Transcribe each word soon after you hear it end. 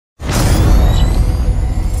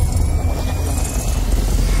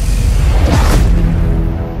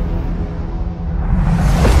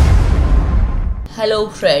Hello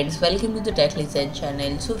friends, welcome to the Tech Listen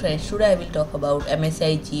channel. So friends, today I will talk about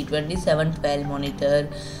MSI G2712 monitor.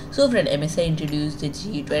 So friend, MSI introduced the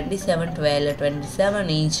G2712, a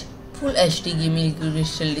 27-inch Full HD gaming liquid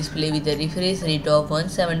crystal display with a refresh rate of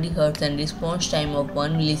 170 Hz and response time of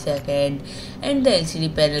 1 millisecond, and the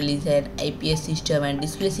LCD panel is an IPS system and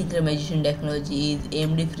display synchronization technology is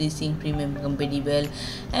AMD FreeSync Premium compatible.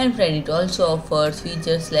 And friend, it also offers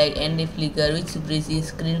features like anti-flicker, which suppresses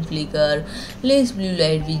screen flicker, less blue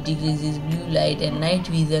light, which decreases blue light, and night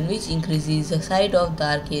vision, which increases the sight of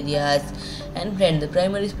dark areas. And friend, the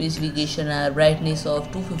primary specifications are brightness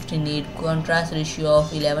of 250 nit, contrast ratio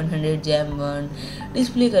of 1100 Gem 1,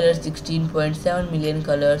 display colors 16.7 million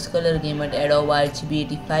colors, color gamut Adobe RGB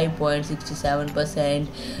 85.67%,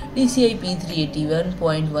 DCI P3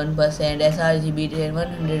 81.1%, sRGB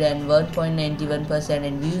 101.91%,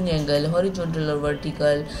 and viewing angle horizontal or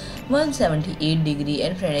vertical 178 degree.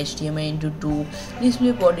 And friend, HDMI into 2,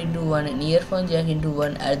 DisplayPort into 1, and earphone jack into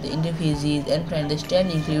 1 are the interfaces. And friend, the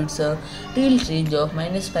stand includes a tilt range of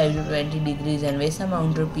 -5 to 20 degrees and VESA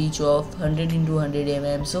mounted pitch of 100 into 100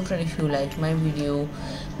 mm. So friend, if you like my video,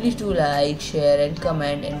 please do like, share and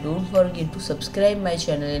comment, and don't forget to subscribe my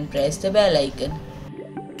channel and press the bell icon.